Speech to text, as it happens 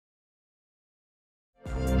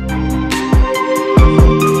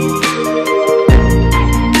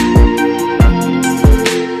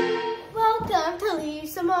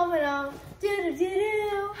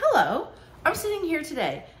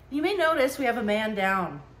You may notice we have a man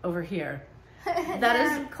down over here. That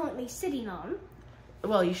I'm currently sitting on.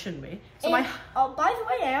 Well, you shouldn't be. So by the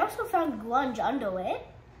way, I also found grunge under it.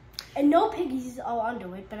 And no piggies are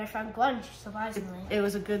under it, but I found grunge, surprisingly. It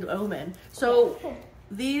was a good omen. So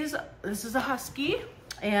this is a husky,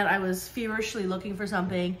 and I was feverishly looking for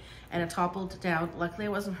something, and it toppled down. Luckily, I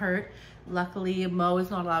wasn't hurt. Luckily, Mo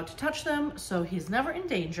is not allowed to touch them, so he's never in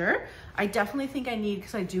danger. I definitely think I need,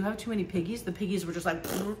 because I do have too many piggies. The piggies were just like,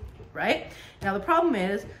 right? Now, the problem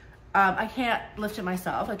is, I can't lift it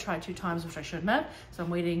myself. I tried 2 times, which I shouldn't have. So I'm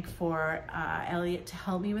waiting for Elliot to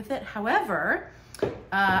help me with it. However,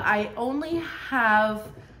 I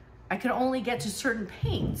can only get to certain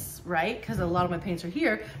paints, right? Because a lot of my paints are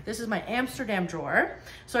here. This is my Amsterdam drawer.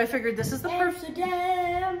 So I figured this is the perfect.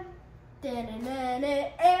 Amsterdam.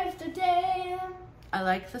 Amsterdam. I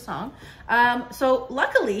like the song. So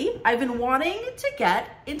luckily, I've been wanting to get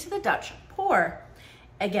into the Dutch pour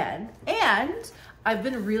again. And I've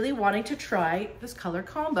been really wanting to try this color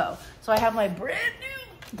combo. So I have my brand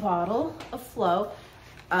new bottle of Flow.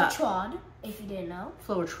 Trod, if you didn't know.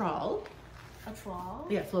 Floetrol. A trawl.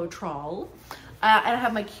 Yeah, Floetrol. And I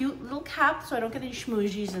have my cute little cap so I don't get any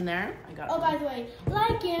schmoozies in there. I got it. Oh, by the way,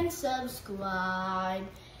 like and subscribe.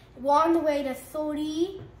 We're on the way to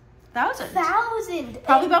 30,000.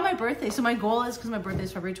 Probably by my birthday. So my goal is, because my birthday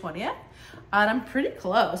is February 20th, and I'm pretty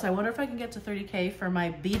close. I wonder if I can get to 30K for my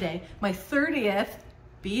B-Day, my 30th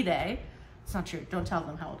B-Day. It's not true. Don't tell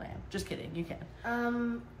them how old I am. Just kidding. You can.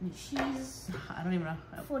 She's... I don't even know.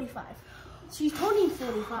 45. She's turning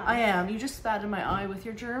 45. I am. You just spat in my eye with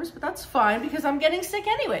your germs, but that's fine because I'm getting sick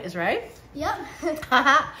anyways, right? Yep.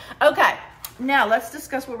 Okay. Now let's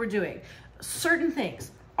discuss what we're doing. Certain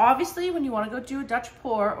things. Obviously, when you want to go do a Dutch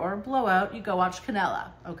pour or a blowout, you go watch Canella,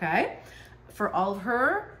 okay? For all of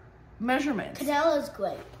her measurements. Canella's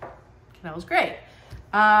great. Canella's great.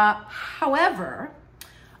 However,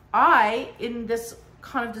 in this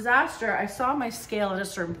kind of disaster, I saw my scale at a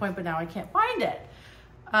certain point, but now I can't find it.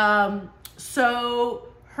 So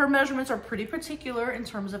her measurements are pretty particular in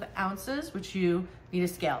terms of ounces, which you need a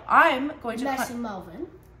scale. I'm going to... Messing Marvin.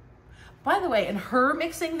 By the way, in her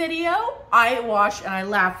mixing video, I watched and I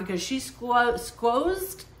laughed because she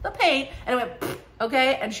squozed the paint and it went,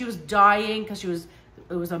 okay? And she was dying because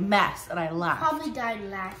it was a mess and I laughed. Probably died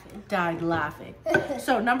laughing. Died laughing.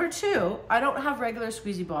 So number 2, I don't have regular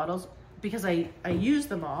squeezy bottles because I use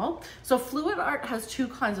them all. So Fluid Art has 2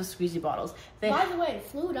 kinds of squeezy bottles. By the way,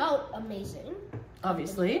 Fluid Art, amazing.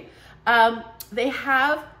 Obviously. They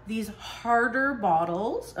have these harder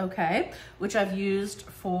bottles, okay, which I've used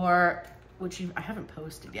for, I haven't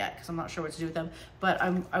posted yet because I'm not sure what to do with them, but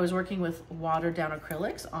I was working with watered down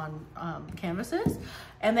acrylics on canvases,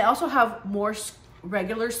 and they also have more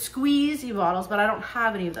regular squeezy bottles, but I don't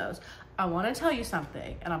have any of those. I want to tell you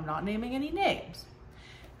something, and I'm not naming any names.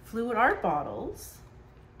 Fluid Art bottles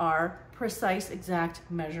are precise, exact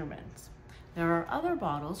measurements. There are other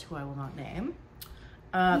bottles who I will not name,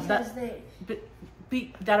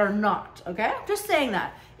 that are not, okay? I'm just saying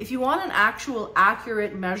that. If you want an actual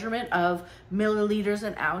accurate measurement of milliliters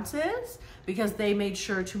and ounces, because they made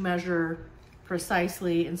sure to measure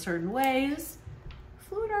precisely in certain ways,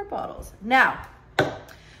 Fluid Art bottles. Now,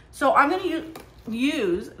 so I'm gonna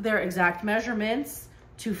use their exact measurements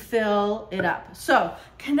to fill it up. So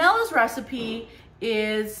Canella's recipe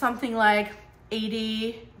is something like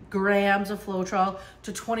 80 grams of Floetrol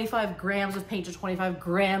to 25 grams of paint to 25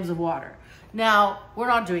 grams of water. Now, we're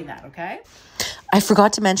not doing that, okay? I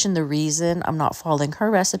forgot to mention the reason I'm not following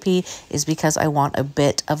her recipe is because I want a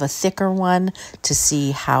bit of a thicker one to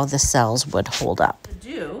see how the cells would hold up. To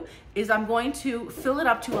do is I'm going to fill it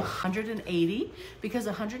up to 180 because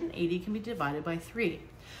 180 can be divided by 3.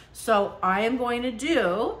 So I am going to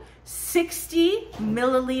do 60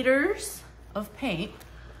 milliliters of paint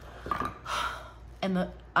and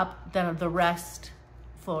the rest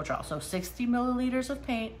Floetrol. So 60 milliliters of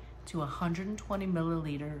paint to 120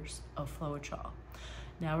 milliliters of Floetrol.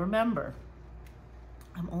 Now remember,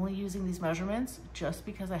 I'm only using these measurements just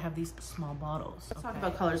because I have these small bottles. Let's talk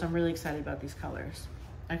about colors. I'm really excited about these colors.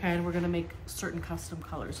 Okay, and we're gonna make certain custom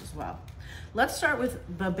colors as well. Let's start with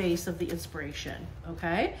the base of the inspiration,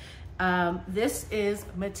 okay? This is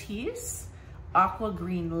Matisse Aqua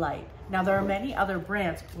Green Light. Now there are many other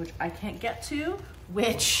brands, which I can't get to,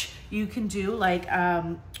 which you can do like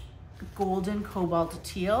Golden Cobalt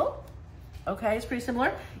Teal, okay, it's pretty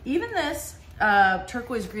similar. Even this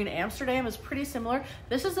Turquoise Green Amsterdam is pretty similar.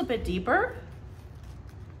 This is a bit deeper,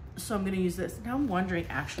 so I'm gonna use this. Now I'm wondering,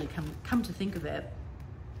 actually, come to think of it,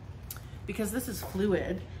 because this is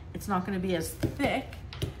fluid, it's not gonna be as thick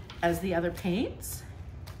as the other paints.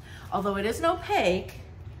 Although it is an opaque,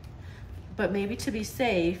 but maybe to be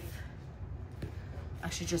safe, I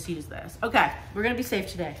should just use this. Okay, we're gonna be safe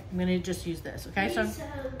today. I'm gonna just use this, okay?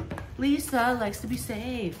 Lisa likes to be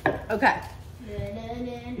safe. Okay.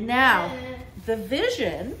 Now, the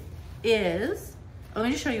vision is, let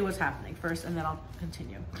me just show you what's happening first and then I'll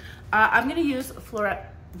continue. I'm gonna use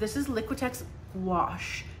this is Liquitex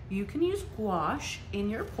Gouache. You can use gouache in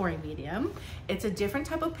your pouring medium. It's a different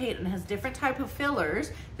type of paint and has different type of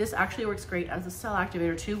fillers. This actually works great as a cell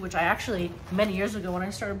activator too, which I actually, many years ago when I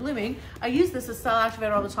started blooming, I used this as cell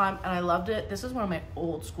activator all the time and I loved it. This is one of my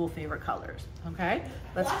old school favorite colors, okay?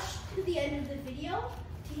 Watch to the end of the video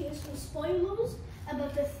to hear some spoilers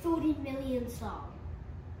about the 30 million song.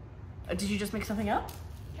 Did you just make something up?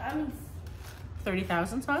 I mean,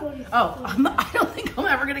 30,000 song? Oh, I don't think I'm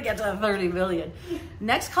ever gonna get to 30 million.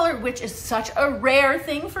 Next color, which is such a rare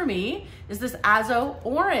thing for me, is this Azo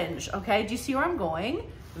Orange, okay? Do you see where I'm going?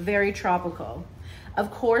 Very tropical. Of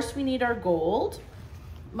course, we need our gold.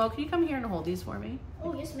 Mo, can you come here and hold these for me?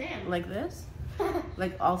 Oh, yes, ma'am. Like this?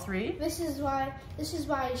 Like all three? This is why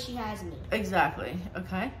she has me. Exactly,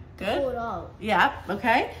 okay, good. Pull it out. Yeah,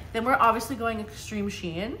 okay. Then we're obviously going Extreme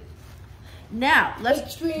Sheen. Now, let's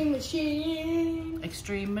Extreme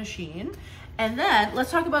Machine. And then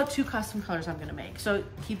let's talk about two custom colors I'm gonna make. So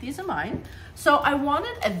keep these in mind. So I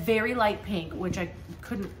wanted a very light pink, which I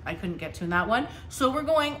couldn't get to in that one. So we're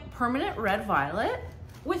going Permanent Red Violet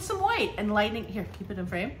with some white and lightening, here, keep it in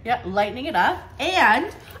frame. Yeah, lightening it up.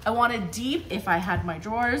 And I wanted deep, if I had my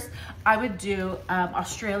drawers, I would do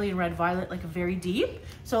Australian Red Violet, like a very deep.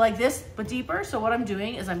 So like this, but deeper. So what I'm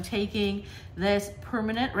doing is I'm taking this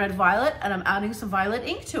Permanent Red Violet and I'm adding some violet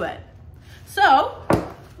ink to it. So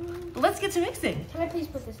let's get to mixing. Can I please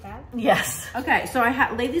put this down? Yes. Okay, so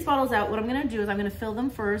I laid these bottles out. What I'm gonna do is I'm gonna fill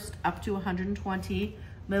them first up to 120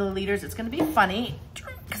 milliliters. It's gonna be funny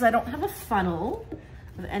because I don't have a funnel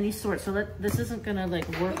of any sort, so this isn't gonna like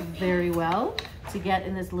work very well to get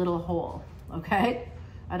in this little hole, okay?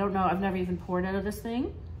 I don't know, I've never even poured out of this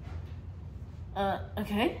thing.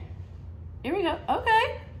 Okay, here we go,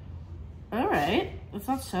 okay. All right, it's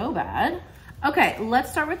not so bad. Okay,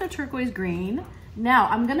 let's start with the turquoise green. Now,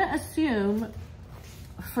 I'm gonna assume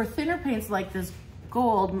for thinner paints like this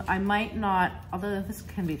gold, I might not, although this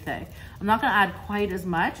can be thick, I'm not gonna add quite as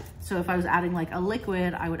much. So if I was adding like a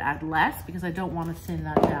liquid, I would add less because I don't wanna thin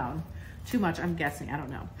that down too much, I'm guessing, I don't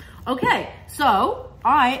know. Okay, so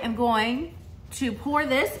I am going to pour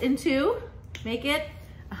this into, make it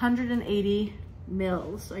 180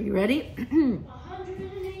 mils. Are you ready?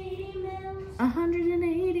 180 mils.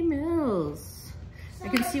 180 mils. I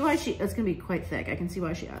can see why it's gonna be quite thick. I can see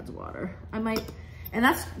why she adds water. I might, and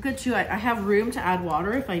that's good too. I have room to add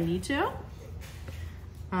water if I need to.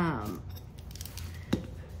 God,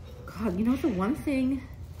 you know the one thing,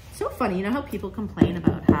 it's so funny, you know how people complain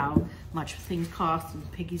about how much things cost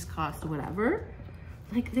and piggies cost or whatever?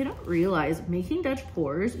 Like they don't realize making Dutch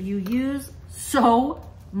pours, you use so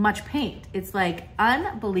much paint. It's like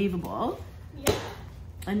unbelievable. Yeah.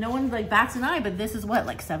 And no one like bats an eye, but this is what,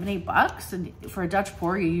 like $7-8? And for a Dutch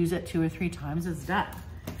pour, you use it 2 or 3 times, it's done.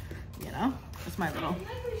 You know, that's my little. I think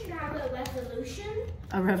we should have a revolution.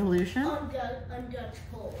 A revolution? On Dutch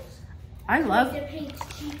pours. I love. The paint's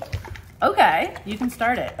cheaper. Okay, you can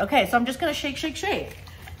start it. Okay, so I'm just gonna shake, shake, shake,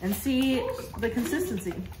 and see the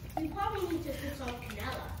consistency. We probably need to put some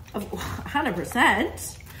Canela. Of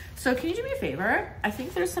 100%. So can you do me a favor? I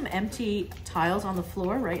think there's some empty tiles on the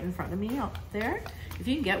floor right in front of me out there. If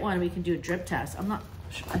you can get one, we can do a drip test. I'm not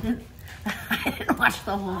sure, I didn't watch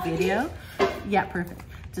the whole video. Yeah, perfect.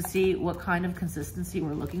 To see what kind of consistency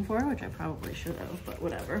we're looking for, which I probably should have, but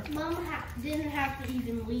whatever. Mom didn't have to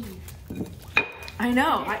even leave. I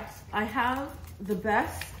know, I have the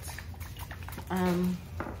best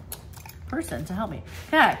person to help me.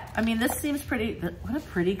 Okay, I mean, this seems pretty, what a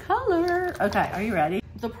pretty color. Okay, are you ready?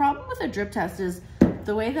 The problem with a drip test is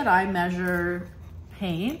the way that I measure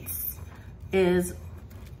paints is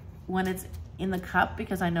when it's in the cup,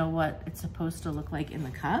 because I know what it's supposed to look like in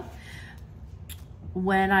the cup.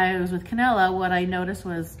 When I was with Canela, what I noticed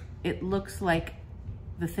was it looks like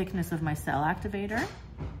the thickness of my cell activator.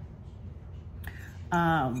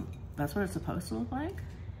 That's what it's supposed to look like.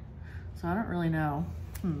 So I don't really know.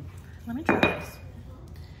 Let me try this.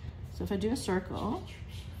 So if I do a circle,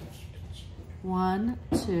 1,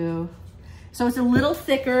 2, so it's a little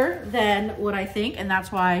thicker than what I think, and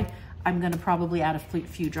that's why I'm gonna probably add a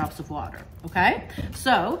few drops of water, okay?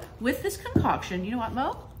 So with this concoction, you know what,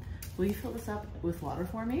 Mo? Will you fill this up with water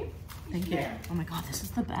for me? Thank you. Oh my God, this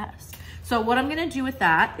is the best. So what I'm gonna do with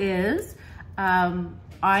that is, I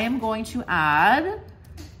am going to add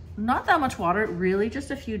not that much water, really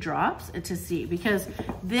just a few drops to see, because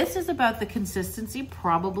this is about the consistency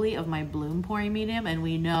probably of my bloom pouring medium, and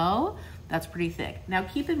we know that's pretty thick. Now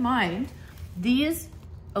keep in mind, these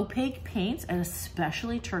opaque paints, and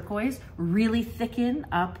especially turquoise, really thicken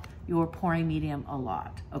up your pouring medium a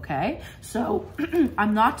lot, okay? So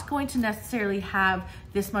I'm not going to necessarily have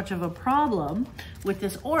this much of a problem with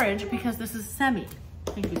this orange because this is semi.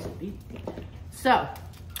 Thank you, Sophie. So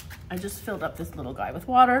I just filled up this little guy with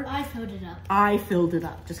water. I filled it up. I filled it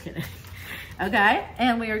up, just kidding. Okay,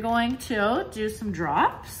 and we are going to do some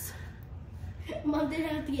drops. Mom didn't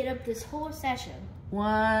have to get up this whole session.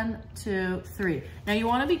 1, 2, 3. Now you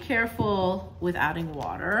want to be careful with adding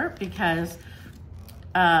water because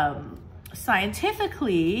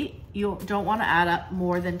scientifically you don't want to add up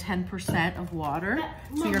more than 10% of water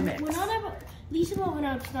to your mix. Lisa won't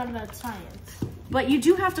know it's not about science. But you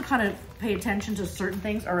do have to kind of pay attention to certain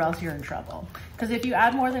things or else you're in trouble. Because if you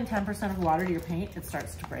add more than 10% of water to your paint, it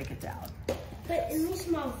starts to break it down. But at least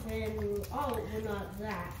Marvin, we're not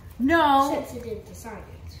that No. sensitive to science.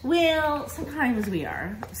 Well, sometimes we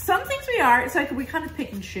are. Some things we are. It's like we kind of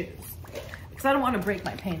pick and choose. Because I don't want to break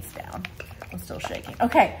my paints down. I'm still shaking.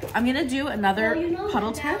 Okay, I'm going to do another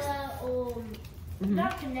puddle test.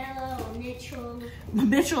 Not Canella or Mitchell.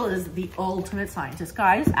 Mitchell is the ultimate scientist.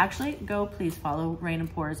 Guys, actually, go please follow Rain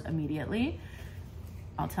and Pours immediately.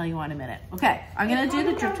 I'll tell you why in a minute. Okay, I'm going to do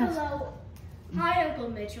the drip test. Hi, Uncle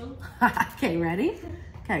Mitchell. Okay, ready?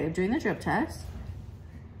 Okay, I'm doing the drip test.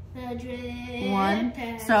 The drip 1.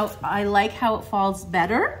 test. So I like how it falls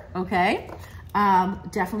better, okay?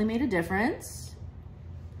 Definitely made a difference.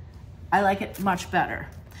 I like it much better.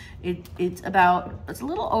 It's a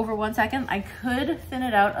little over 1 second. I could thin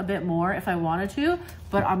it out a bit more if I wanted to,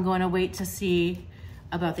 but I'm going to wait to see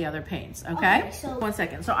about the other paints, okay? So 1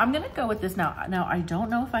 second. So I'm going to go with this now. Now, I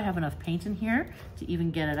don't know if I have enough paint in here to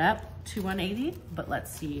even get it up to 180, but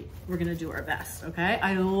let's see. We're going to do our best, okay?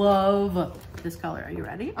 I love this color. Are you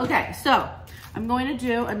ready? Okay, so I'm going to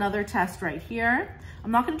do another test right here.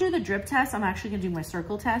 I'm not going to do the drip test. I'm actually going to do my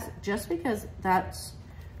circle test just because that's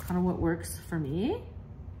kind of what works for me.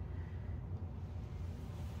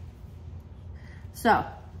 So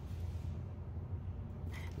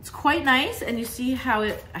it's quite nice, and you see how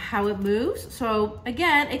it moves. So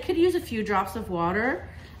again, it could use a few drops of water.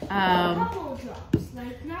 A couple of drops,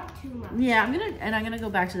 like not too much. Yeah, I'm gonna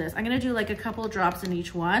go back to this. I'm gonna do like a couple of drops in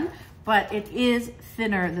each one, but it is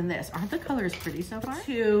thinner than this. Aren't the colors pretty so far?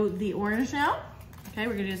 To the orange now. Okay,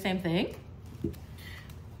 we're gonna do the same thing.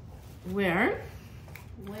 Werewolf.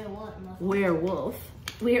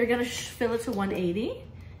 We are gonna fill it to 180.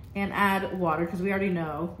 And add water, because we already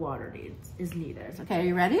know water is needed. Okay, are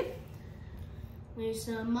you ready?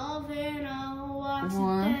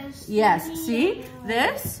 Yes, see?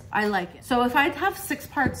 This, I like it. So if I have 6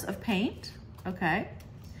 parts of paint, okay,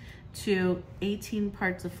 to 18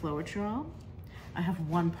 parts of Floetrol, I have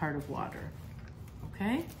 1 part of water,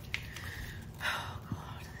 okay? Oh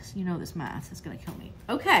God, you know this math is gonna kill me.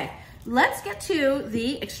 Okay, let's get to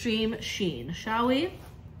the extreme sheen, shall we?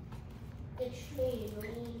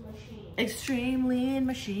 Extreme lean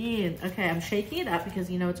machine. Okay, I'm shaking it up because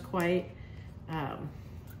you know it's quite. I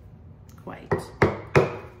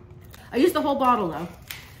used the whole bottle though.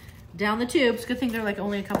 Down the tubes. Good thing they're like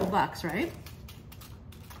only a couple bucks, right?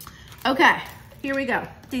 Okay, here we go.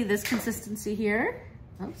 See this consistency here?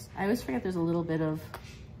 Oops, I always forget there's a little bit of.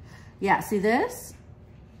 Yeah, see this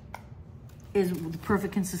is the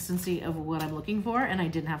perfect consistency of what I'm looking for, and I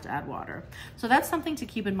didn't have to add water. So that's something to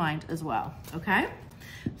keep in mind as well, okay?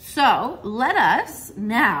 So let us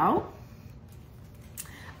now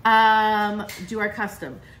do our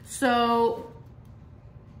custom. So,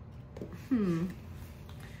 I'm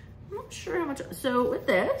not sure how much. So with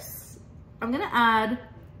this, I'm gonna add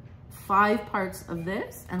 5 parts of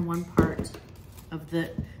this and 1 part of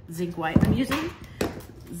the zinc white. I'm using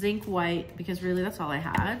zinc white because really that's all I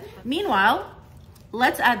had. Meanwhile,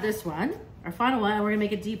 let's add this one, our final one, and we're gonna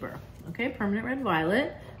make it deeper. Okay, permanent red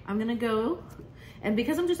violet. I'm gonna go. And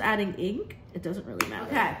because I'm just adding ink, it doesn't really matter.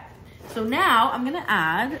 Okay, so now I'm gonna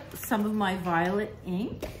add some of my violet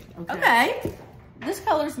ink. Okay, this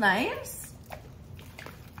color's nice.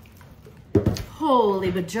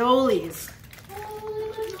 Holy bajolies.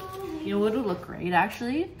 You know what would look great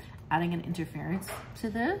actually? Adding an interference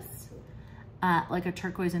to this, like a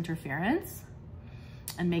turquoise interference,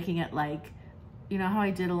 and making it like, you know how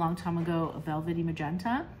I did a long time ago, a velvety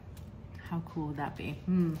magenta? How cool would that be?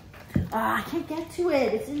 Oh, I can't get to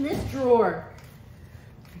it. It's in this drawer.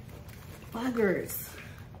 Buggers.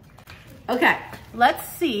 Okay, let's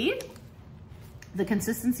see the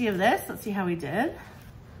consistency of this. Let's see how we did.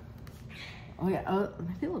 Oh yeah, oh, it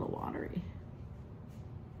might be a little watery.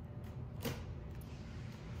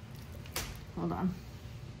 Hold on.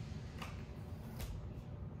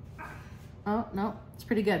 Oh, no, it's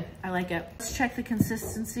pretty good. I like it. Let's check the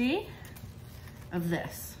consistency of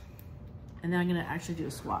this. And then I'm gonna actually do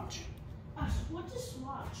a swatch. What's a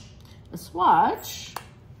swatch? A swatch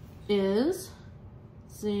is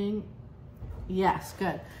seeing, yes,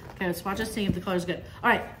 good. Okay, the swatch is seeing if the color is good. All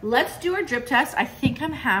right, let's do our drip test. I think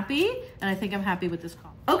I'm happy, and I think I'm happy with this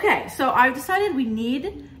color. Okay, so I've decided we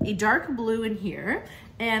need a dark blue in here,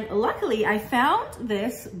 and luckily I found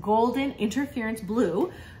this golden interference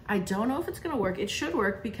blue. I don't know if it's gonna work. It should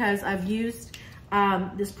work because I've used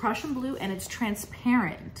this Prussian blue and it's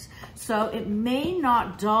transparent. So it may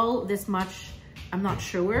not dull this much, I'm not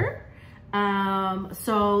sure.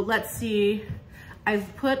 So let's see.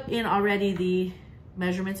 I've put in already the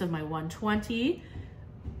measurements of my 120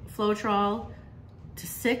 Floetrol to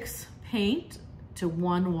 6 paint to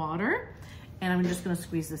 1 water. And I'm just gonna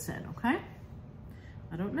squeeze this in, okay?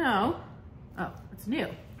 I don't know. Oh, it's new.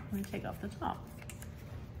 Let me take off the top.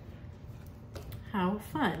 How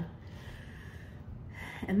fun.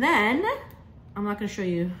 And then, I'm not gonna show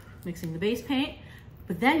you mixing the base paint,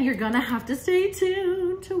 but then you're gonna have to stay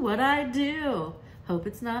tuned to what I do. Hope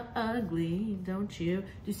it's not ugly, don't you? Do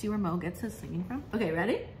you see where Mo gets his singing from? Okay,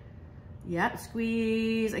 ready? Yeah,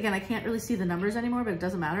 squeeze. Again, I can't really see the numbers anymore, but it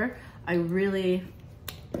doesn't matter. You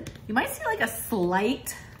might see like a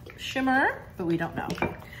slight shimmer, but we don't know.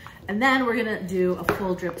 And then we're gonna do a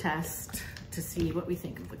full drip test to see what we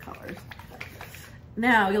think of the colors.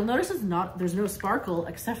 Now, you'll notice there's no sparkle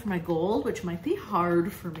except for my gold, which might be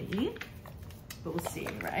hard for me, but we'll see,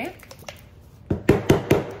 right?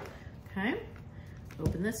 Okay,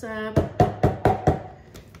 open this up,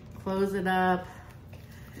 close it up,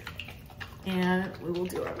 and we will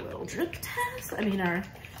do our little drip test, our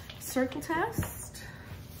circle test,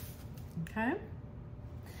 okay?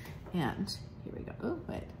 And here we go, oh,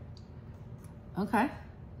 wait, okay,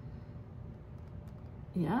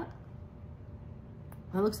 yeah.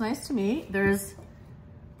 That looks nice to me. There's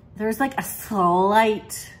like a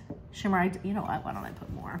slight shimmer. You know what, why don't I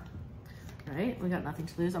put more? Right, we got nothing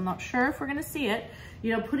to lose. I'm not sure if we're gonna see it.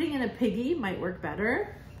 You know, putting in a piggy might work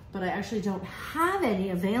better, but I actually don't have any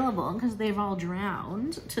available because they've all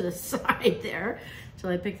drowned to the side there till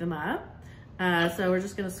I pick them up. So we're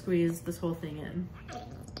just gonna squeeze this whole thing in,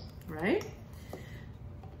 right?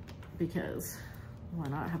 Because why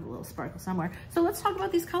not have a little sparkle somewhere? So let's talk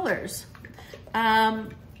about these colors.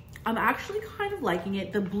 I'm actually kind of liking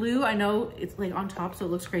it. The blue, I know it's like on top, so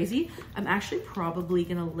it looks crazy. I'm actually probably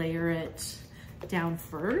gonna layer it down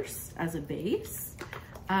first as a base.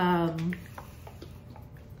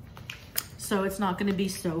 So it's not gonna be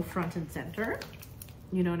so front and center.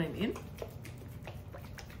 You know what I mean?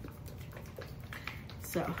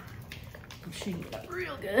 So I'm shaking it up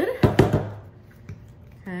real good.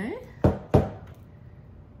 Okay.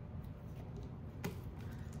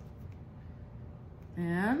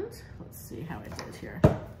 And let's see how I did here.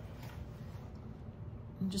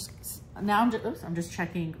 I'm just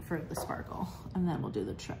checking for the sparkle, and then we'll do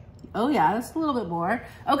the trick. Oh yeah, that's a little bit more.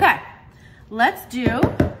 Okay, let's do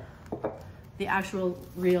the actual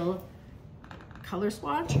real color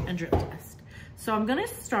swatch and drip test. So I'm gonna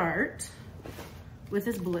start with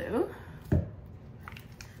this blue.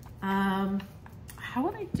 How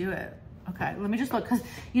would I do it? Okay, let me just look, because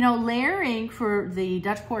you know, layering for the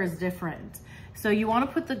Dutch pour is different. So you want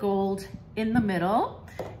to put the gold in the middle,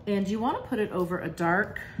 and you want to put it over a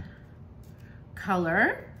dark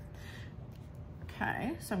color.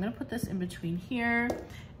 Okay, so I'm going to put this in between here,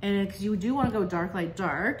 and because you do want to go dark, light,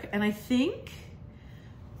 dark, and I think,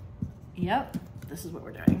 yep, this is what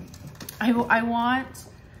we're doing. I want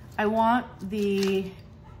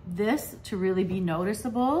this to really be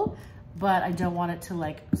noticeable, but I don't want it to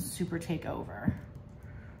like super take over.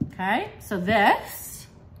 Okay, so this.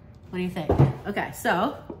 What do you think? Okay,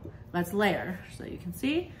 so let's layer so you can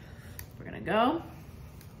see. We're gonna go.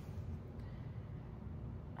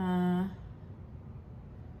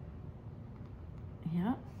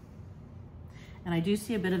 Yeah. And I do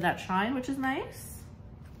see a bit of that shine, which is nice.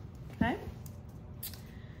 Okay.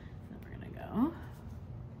 Then we're gonna go.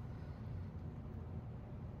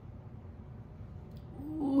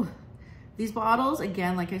 Ooh. These bottles,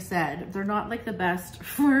 again, like I said, they're not like the best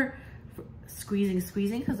for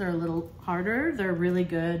squeezing because they're a little harder. They're really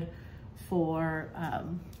good for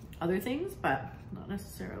other things, but not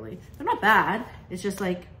necessarily. They're not bad. It's just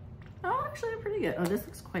like, oh, actually they're pretty good. Oh, this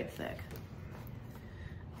looks quite thick.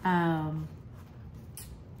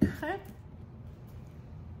 Okay.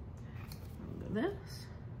 Look at this.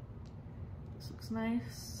 This looks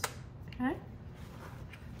nice. Okay.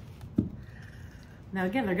 Now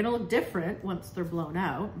again, they're gonna look different once they're blown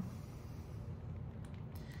out.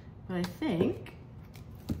 But I think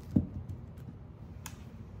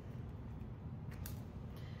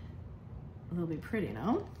they'll be pretty,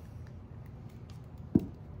 no?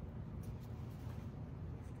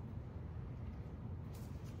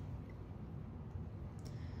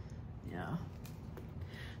 Yeah.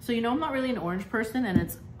 So you know I'm not really an orange person, and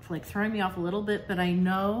it's like throwing me off a little bit, but I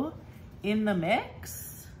know in the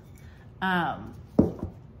mix,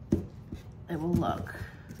 it will look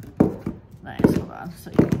nice. Hold on,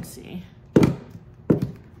 so you can see.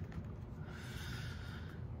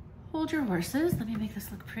 Hold your horses. Let me make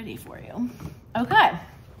this look pretty for you. Okay.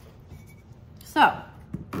 So,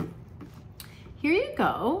 here you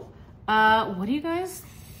go. What do you guys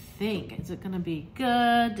think? Is it gonna be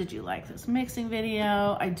good? Did you like this mixing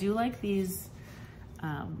video? I do like these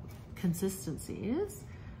consistencies.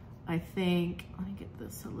 I think, let me get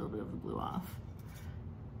this, a little bit of the blue off.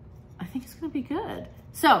 I think it's gonna be good.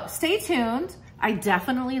 So stay tuned. I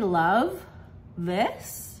definitely love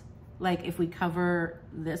this. Like if we cover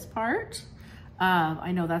this part,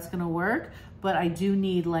 I know that's gonna work, but I do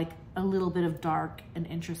need like a little bit of dark and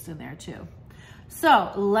interest in there too.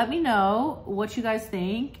 So let me know what you guys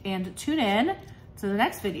think and tune in to the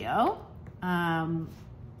next video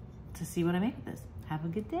to see what I make with this. Have a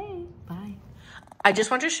good day. Bye. I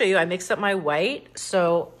just wanted to show you, I mixed up my white.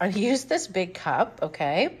 So I used this big cup,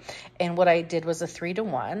 okay? And what I did was a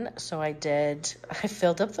 3-to-1. So I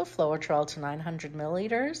filled up the Floetrol to 900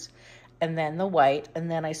 milliliters and then the white,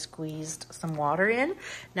 and then I squeezed some water in.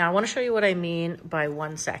 Now I wanna show you what I mean by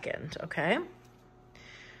 1 second, okay?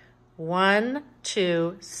 1,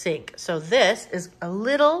 2, sink. So this is a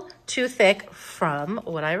little too thick from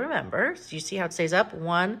what I remember. So you see how it stays up?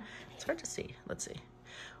 1, it's hard to see, let's see.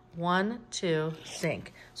 1, 2,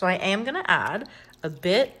 sink. So I am gonna add a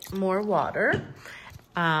bit more water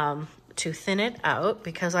to thin it out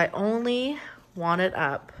because I only want it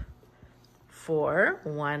up for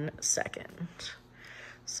 1 second.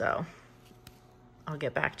 So I'll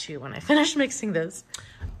get back to you when I finish mixing this.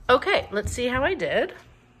 Okay, let's see how I did.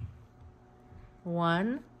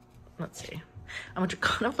 1, let's see. I'm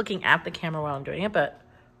kind of looking at the camera while I'm doing it, but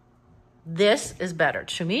this is better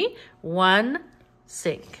to me. 1,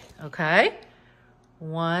 sink, okay?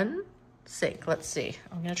 1, sink. Let's see.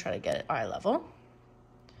 I'm gonna try to get it eye level.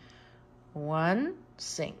 1,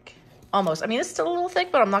 sink. Almost. I mean, it's still a little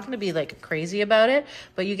thick, but I'm not gonna be like crazy about it.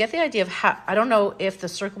 But you get the idea of how, I don't know if the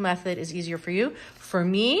circle method is easier for you. For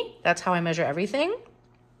me, that's how I measure everything.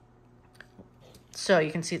 So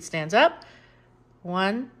you can see it stands up.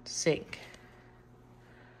 1, sink.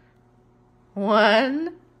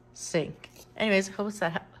 1, sink. Anyways, hopes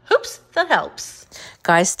that helps.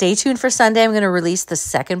 Guys, stay tuned for Sunday. I'm going to release the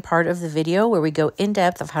second part of the video where we go in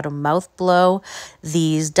depth of how to mouth blow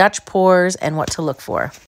these Dutch pours and what to look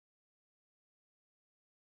for.